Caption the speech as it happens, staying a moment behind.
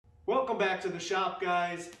Welcome back to the shop,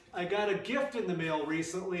 guys. I got a gift in the mail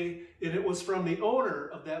recently, and it was from the owner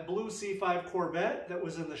of that blue C5 Corvette that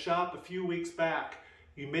was in the shop a few weeks back.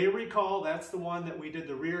 You may recall that's the one that we did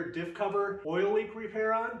the rear diff cover oil leak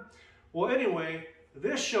repair on. Well, anyway,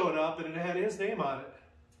 this showed up and it had his name on it.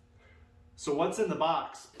 So what's in the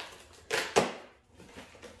box?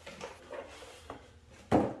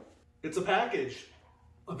 It's a package.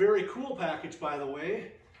 A very cool package, by the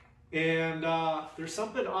way. And there's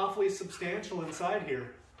something awfully substantial inside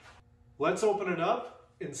here. Let's open it up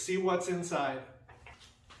and see what's inside.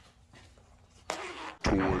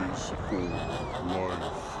 Toys for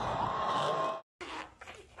life.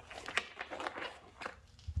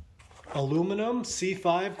 Aluminum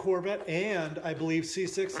C5 Corvette and I believe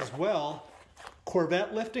C6 as well,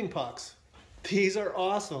 Corvette lifting pucks. These are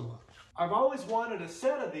awesome. I've always wanted a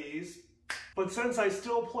set of these, but since I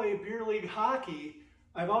still play beer league hockey,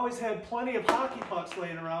 I've always had plenty of hockey pucks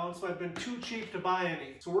laying around, so I've been too cheap to buy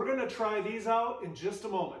any. So we're gonna try these out in just a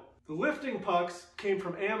moment. The lifting pucks came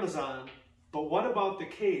from Amazon, but what about the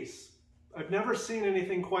case? I've never seen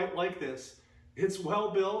anything quite like this. It's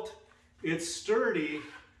well built, it's sturdy,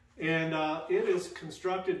 and it is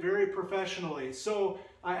constructed very professionally. So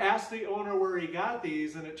I asked the owner where he got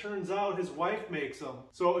these, and it turns out his wife makes them.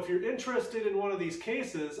 So if you're interested in one of these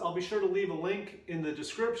cases, I'll be sure to leave a link in the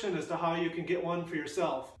description as to how you can get one for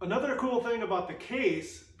yourself. Another cool thing about the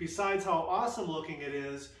case, besides how awesome looking it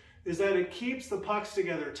is that it keeps the pucks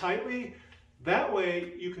together tightly. That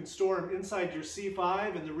way you can store them inside your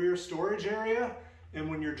C5 in the rear storage area, and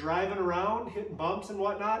when you're driving around, hitting bumps and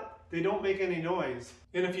whatnot, they don't make any noise.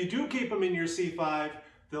 And if you do keep them in your C5,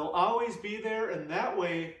 they'll always be there, and that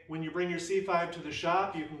way, when you bring your C5 to the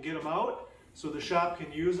shop, you can get them out so the shop can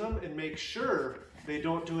use them and make sure they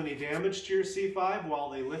don't do any damage to your C5 while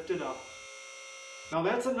they lift it up. Now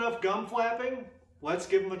that's enough gum flapping. Let's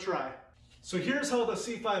give them a try. So here's how the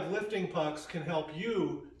C5 lifting pucks can help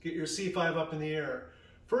you get your C5 up in the air.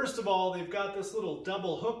 First of all, they've got this little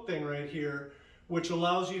double hook thing right here, which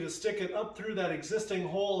allows you to stick it up through that existing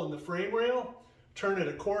hole in the frame rail, turn it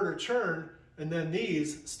a quarter turn, and then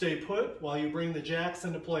these stay put while you bring the jacks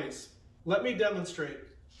into place. Let me demonstrate.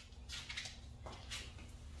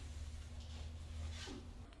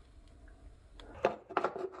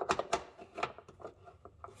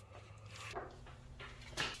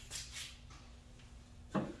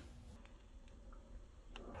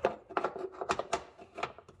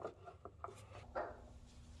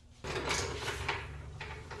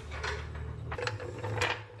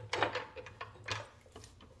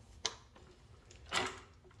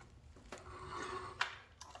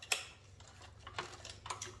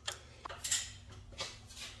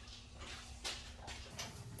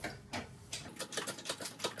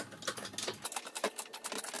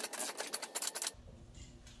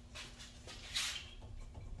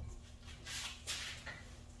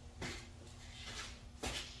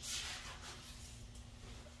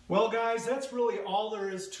 Well guys, that's really all there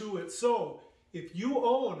is to it. So if you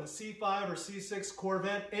own a C5 or C6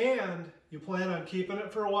 Corvette and you plan on keeping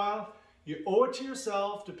it for a while, you owe it to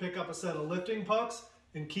yourself to pick up a set of lifting pucks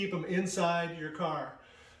and keep them inside your car.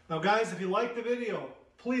 Now guys, if you liked the video,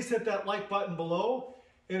 please hit that like button below.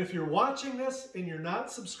 And if you're watching this and you're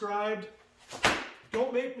not subscribed,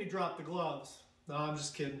 don't make me drop the gloves. No, I'm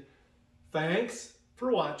just kidding. Thanks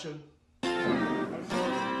for watching.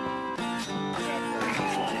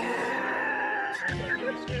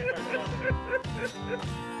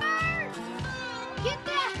 Get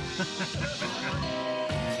that!